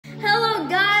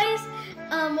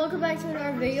welcome back to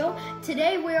another video.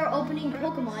 Today we are opening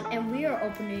Pokemon and we are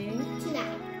opening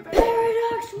tonight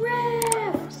Paradox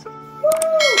Rift! Woo!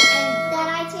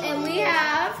 And we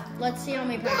have, let's see how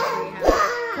many packs we have,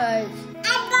 because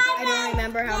I don't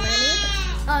remember how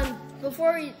many. Before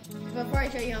I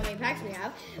show you how many packs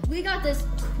we got this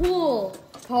cool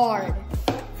card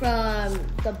from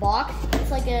the box.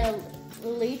 It's like a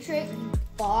electric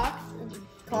box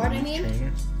card,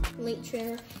 Elite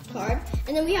Trainer card.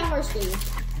 And then we have our sleeves,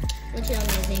 which are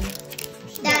amazing.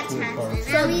 That's cool.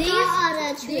 So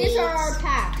these are our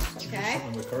packs, okay? Some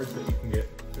of the cards that you can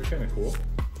get, they're kind of cool.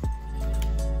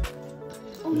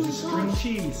 Oh There's my a string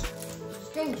cheese.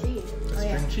 String cheese.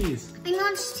 String cheese. I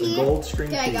want to see. Gold string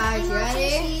cheese. Okay, guys, you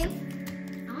ready?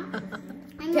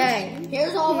 Okay,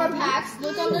 here's all of our packs.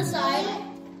 Look on the side.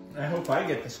 I hope I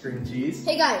get the string cheese.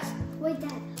 Hey guys, Wait,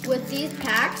 Dad. with these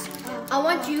packs, I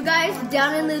want you guys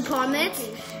down in the comments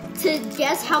to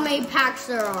guess how many packs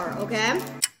there are, okay?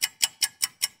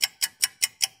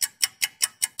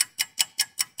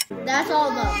 That's all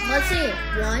of them. Let's see.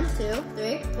 1, 2,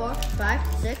 3, 4, 5,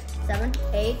 6, 7,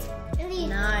 8,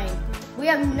 9. We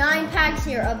have 9 packs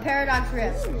here of Paradox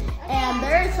Rift. And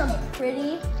there are some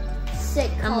pretty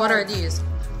sick cards. And what are these?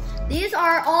 These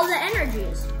are all the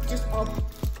energies. Just all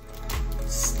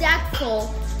stacked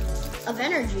full of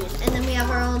energies. And then we have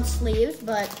our own sleeves,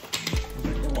 but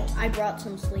I brought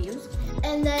some sleeves.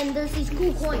 And then there's these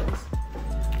cool coins.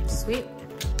 Sweet.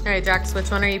 All right, Jax, which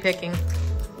one are you picking?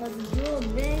 Let's do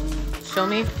it, baby. Show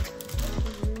me.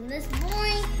 This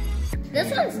boy.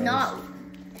 This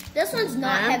one's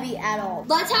not heavy at all.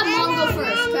 Let's have Mom go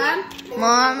first, okay?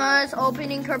 Mama's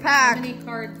opening her pack. How many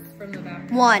cards from the back?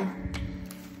 1.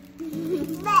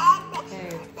 Okay.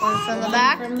 One from the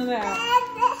back. From the back.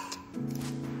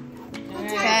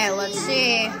 Okay, let's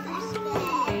see.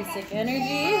 Basic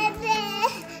energy.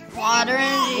 Water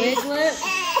energy. Wiglet.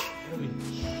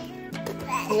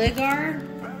 Gligar.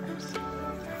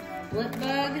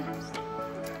 Blipbug.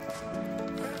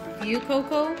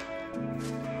 Fuecoco.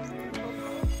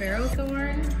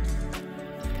 Ferrothorn.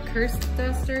 Cursed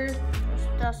Duster.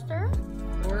 Duster.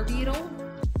 Orbeetle.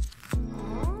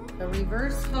 The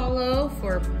reverse hollow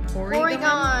for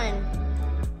Porygon.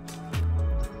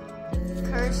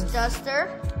 Cursed Duster.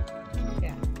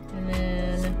 Yeah. And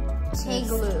then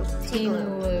Tiglu.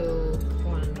 Tinglu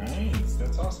one. Nice,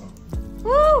 that's awesome.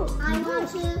 Woo! I want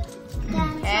to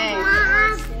Hey.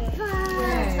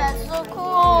 Okay. That's so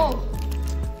cool.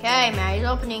 Okay, Maddie's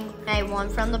opening. Hey, one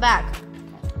from the back.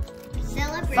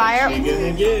 Celebration. Fire. What are you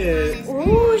gonna get?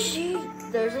 Ooh,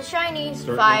 there's a shiny.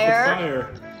 Start Fire.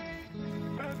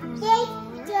 with the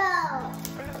Let's go.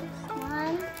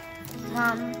 One.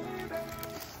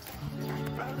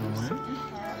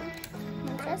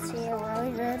 Let's see a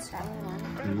really good shiny one.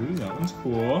 Ooh, that one's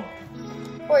cool.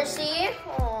 Horsey.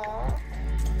 Aww.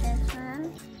 This one.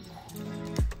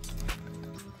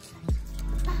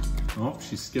 Oh,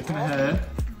 she's skipping ahead.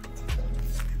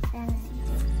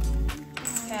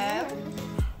 Okay.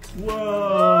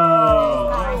 Whoa!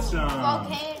 Awesome.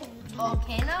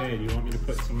 Volcano. Hey, do you want me to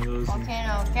put some of those in?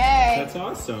 Volcano. Okay. That's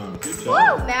awesome. Good Woo,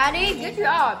 job. Maddie, good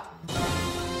job.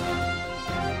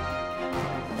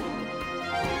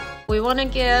 We want to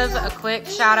give a quick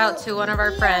shout out to one of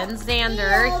our friends,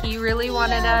 Xander. He really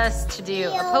wanted us to do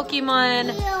a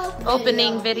Pokemon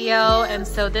opening video, and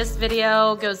so this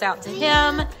video goes out to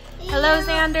him. Hello,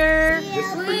 Xander.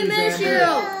 We miss you.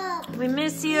 We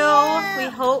miss you. We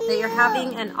hope that you're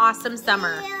having an awesome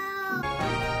summer.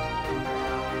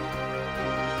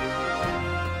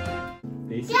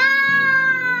 Basic.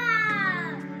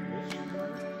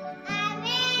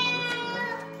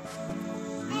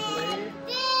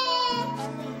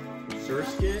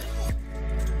 Surskit.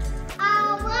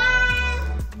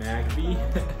 Magby.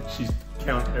 She's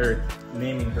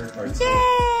naming her cards. Yay!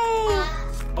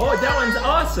 Oh, that one's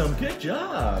awesome. Good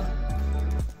job.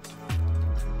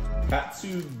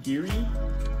 Katsugiri.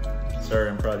 Sorry,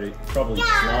 I'm probably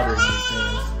slaughtering these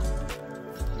names.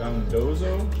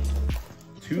 Dondozo.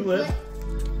 Tulip.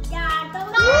 And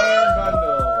Bundle.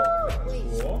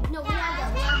 That's cool. No, we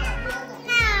have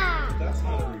that. That's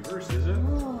not a reverse, is it?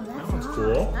 That one's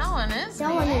cool. That one is.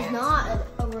 That one is not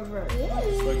a reverse.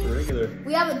 It's like a regular.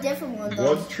 We have a different one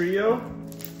though. Bug Trio.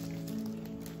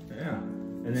 Yeah.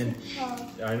 And then,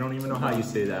 I don't even know how you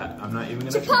say that. I'm not even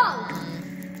gonna try.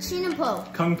 Shin and Po.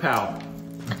 Kung Pao.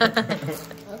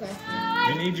 Okay.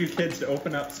 We need you kids to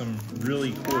open up some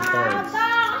really cool cards.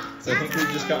 So I think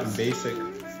we've just gotten basic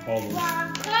hollows.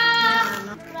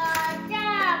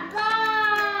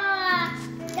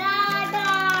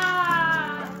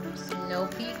 No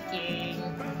peeking.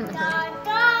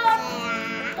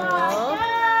 Oh.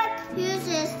 Who's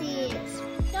this?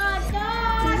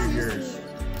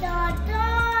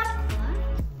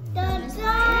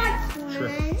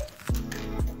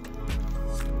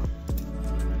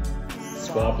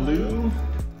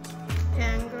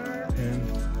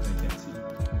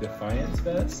 Defiance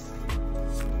Vest.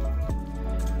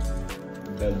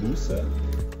 Velusa.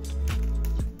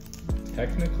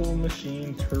 Technical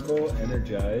Machine Turbo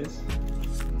Energize.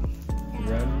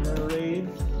 Remoraid.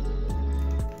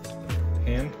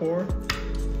 Hand Pour.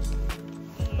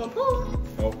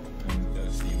 Oh, I'm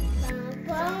gonna see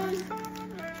one.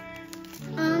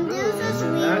 There's a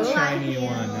sweet That one shiny here.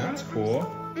 one, that's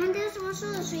cool. And there's also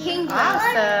a sweet King one.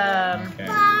 Awesome.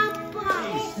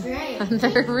 Okay.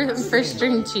 They're rooting for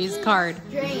string cheese card.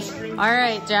 Drain. All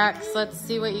right, Jax, let's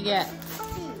see what you get.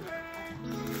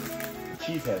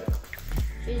 Cheesehead.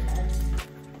 Cheesehead.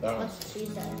 That one. What's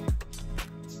cheesehead?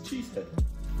 It's Cheesehead.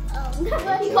 You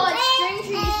call it string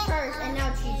cheese first and now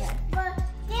cheesehead.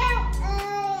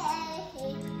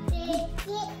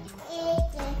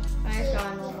 Nice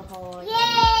on little hole.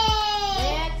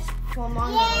 Next, come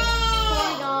on,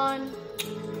 Polygon.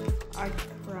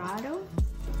 Arcrado?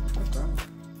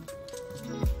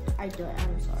 I'm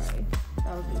sorry.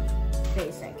 That was a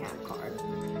basic camp card.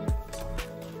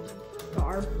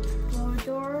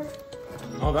 Garbodor.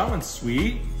 Oh, that one's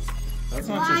sweet. That's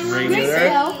not just Think regular.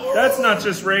 so. That's not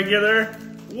just regular.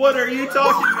 What are you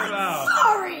talking about?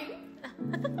 Sorry.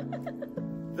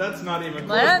 That's not even close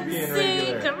Let's to being see.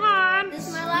 regular. Come on. This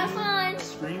is my last one.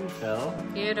 Scream Fell.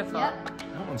 Beautiful. Yep.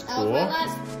 That one's That was cool. my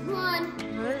last one.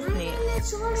 That is neat.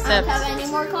 I don't have any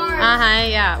more cards.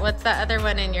 Yeah. What's that other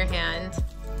one in your hand?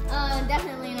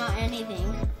 Definitely not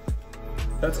anything.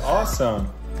 That's awesome.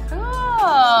 Cool.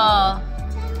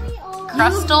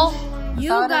 Crustal? Is You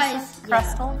that what it guys, says?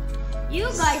 Crustal? You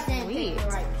guys didn't Sweet. pick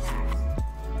the right pack.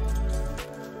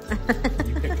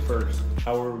 You picked first.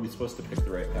 How were we supposed to pick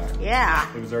the right pack? Yeah.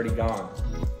 It was already gone.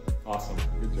 Awesome.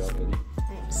 Good job, Eddie.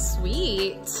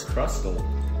 Sweet. Crustal.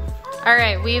 All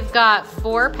right, we've got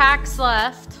 4 packs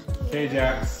left. Okay,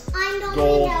 Jax. I'm going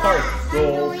Gold last. card. I'm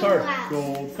Gold going card. last.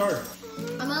 Gold card.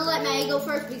 I'm gonna let Maddie go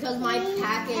first because my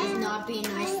pack is not being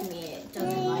nice to me. It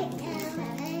doesn't like me.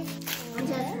 I'm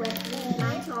just with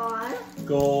my card.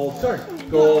 Gold card.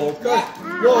 Gold card.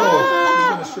 Whoa! He's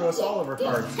gonna show us all of our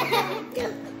cards.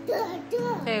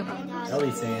 Okay,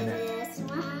 Ellie's saying it. This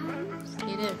one.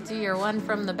 you didn't do your one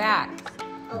from the back.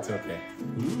 It's okay.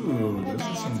 Ooh, those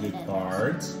are some good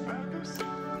cards.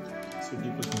 So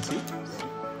people can see.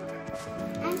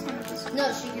 And some of this.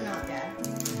 No, she cannot, Dad.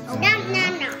 Oh, no.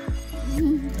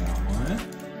 That one.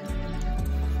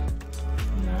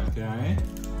 And that guy.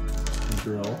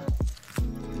 Girl.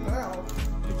 Girl.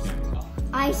 I can't tell.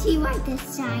 I see what this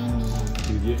shiny.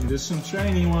 You're getting to some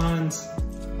shiny ones.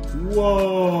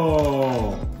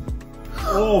 Whoa!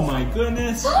 Oh my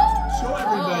goodness! Show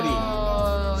everybody.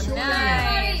 Oh, Show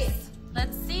nice.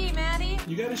 Let's see, Maddie.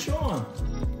 You gotta show them.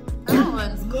 That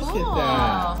one's Look cool.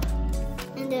 at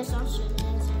And there's also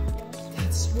this.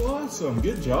 That's awesome.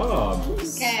 Good job.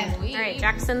 Okay. All right,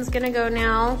 Jackson's gonna go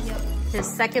now. His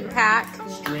second pack.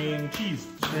 String cheese.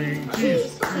 String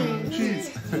cheese. String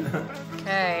cheese.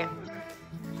 Okay.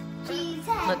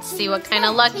 Let's see what kind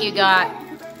of luck you got.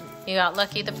 You got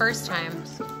lucky the first time.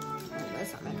 This time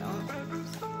I don't.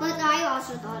 But I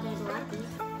also thought it lucky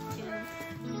too.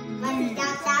 Lucky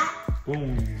got that.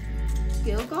 Boom.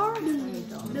 Skill guard?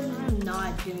 I'm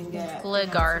not doing good at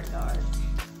Gligar. pronouncing guard.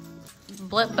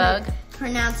 Blip bug.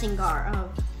 Pronouncing guard. Oh.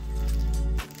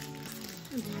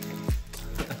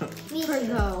 Me too.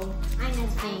 Virgo. I'm a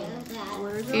fan of that.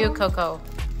 Fuecoco.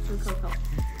 Coco.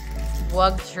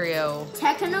 Wug Trio.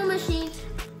 Techno Machine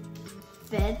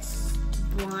Fits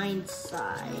Blind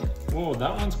Side. Whoa,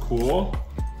 that one's cool.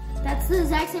 That's the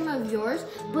exact same of yours,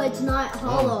 but it's not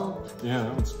hollow. Yeah,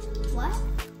 that one's What?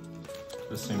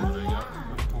 the same one I got.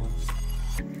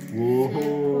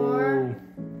 Whoa.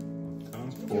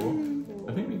 Sounds cool.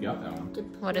 I think we got that one.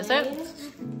 What is it?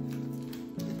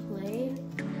 Play.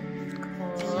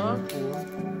 Cool.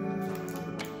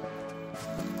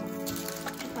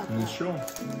 And show.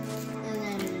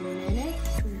 And then Minute.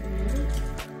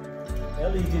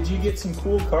 Ellie, did you get some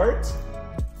cool cards?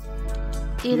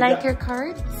 Do you You like got- your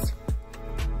cards?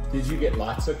 Did you get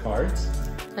lots of cards?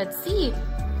 Let's see.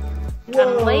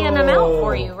 I'm laying them out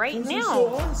for you right This now. is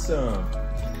so awesome.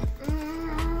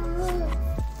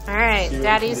 All right, See what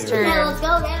Daddy's you do. Okay, turn. let's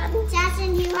go, Dad.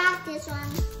 Jackson, you have this one.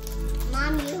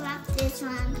 Mom, you have this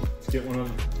one. Let's get one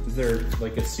of. Is there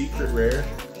like a secret rare?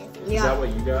 Is Yeah. that what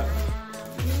you got?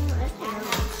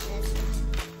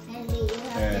 And you have Okay. this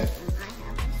one. I have this.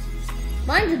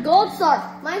 Mine's a gold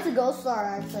star. Mine's a gold star,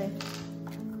 actually.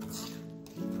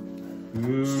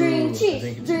 Ooh, String I cheese,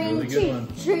 think it's a string really good cheese, one.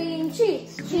 string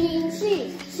cheese, string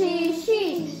cheese, cheese,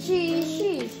 cheese, cheese,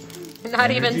 cheese,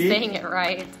 Not even Energy? saying it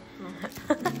right.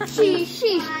 cheese,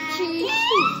 cheese, cheese, cheese.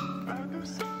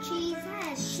 Cheese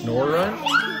has Snore run?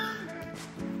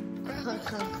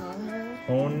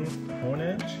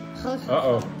 Honedge?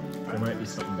 Uh-oh. There might be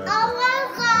something back there.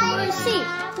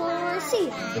 Horsey.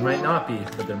 There might not be,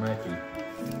 but there might be.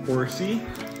 Horsey?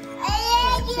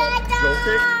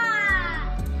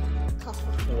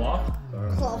 Cloth?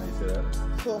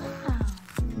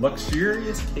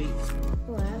 Luxurious cake.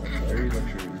 Very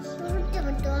luxurious.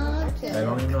 I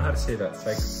don't even know how to say that.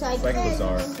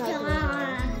 Cyclozar.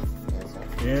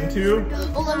 Into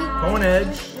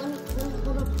Honedge.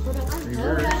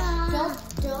 Reverse.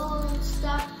 Don't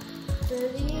stop.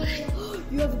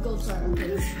 You have a gold star. I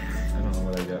don't know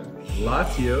what I got.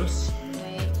 Latios.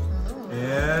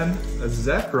 And a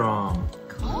Zekrom.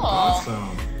 Cool.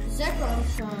 Awesome. Zekrom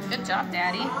song. Good job,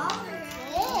 Daddy.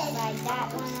 Like that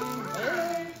one.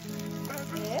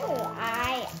 Ooh,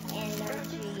 eye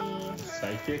energy.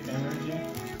 Psychic energy.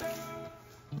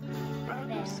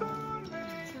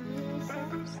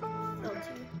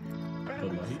 The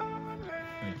light.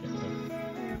 I can't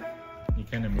tell. You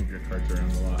kind of move your cards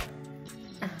around a lot.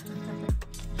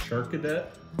 Sharkadet.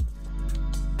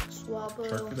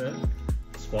 Sharkadet.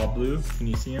 Swablu. Can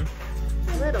you see him?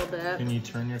 A little bit. Can you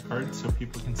turn your cards so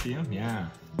people can see him? Yeah.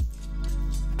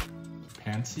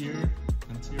 Panseer.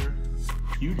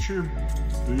 Future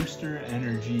Booster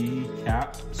Energy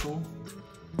Capsule.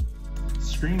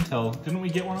 Screamtail. Didn't we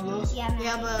get one of those? Yeah,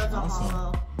 Yeah, but it was a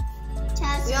hollow.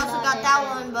 Tess We also got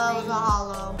that one, but it was a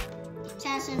hollow.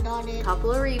 Tess and Dotted.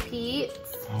 Couple of repeats.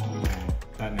 Oh,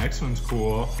 that next one's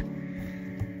cool.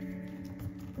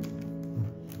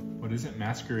 What is it?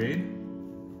 Masquerade?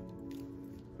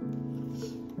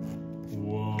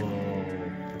 Whoa.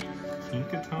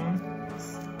 Kinkaton?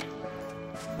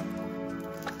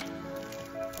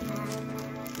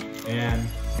 And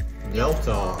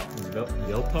Yelto.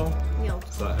 Yelto?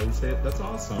 Is that how you say it? That's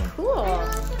awesome. Cool.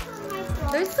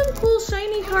 There's some cool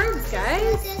shiny cards,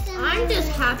 guys. I'm just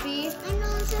happy.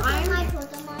 I'm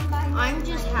I'm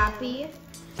just happy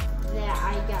that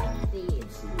I got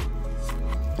these.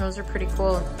 Those are pretty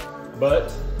cool.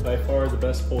 But by far the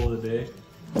best pull of the day.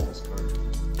 This card.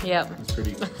 Yep. It's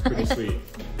pretty sweet.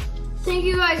 Thank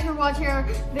you guys for watching our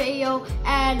video,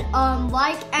 and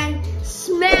like and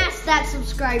smash that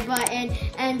subscribe button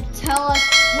and tell us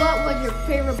what was your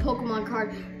favorite Pokemon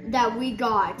card that we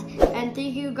got. And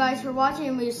thank you guys for watching,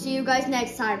 and we'll see you guys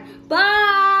next time.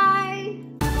 Bye!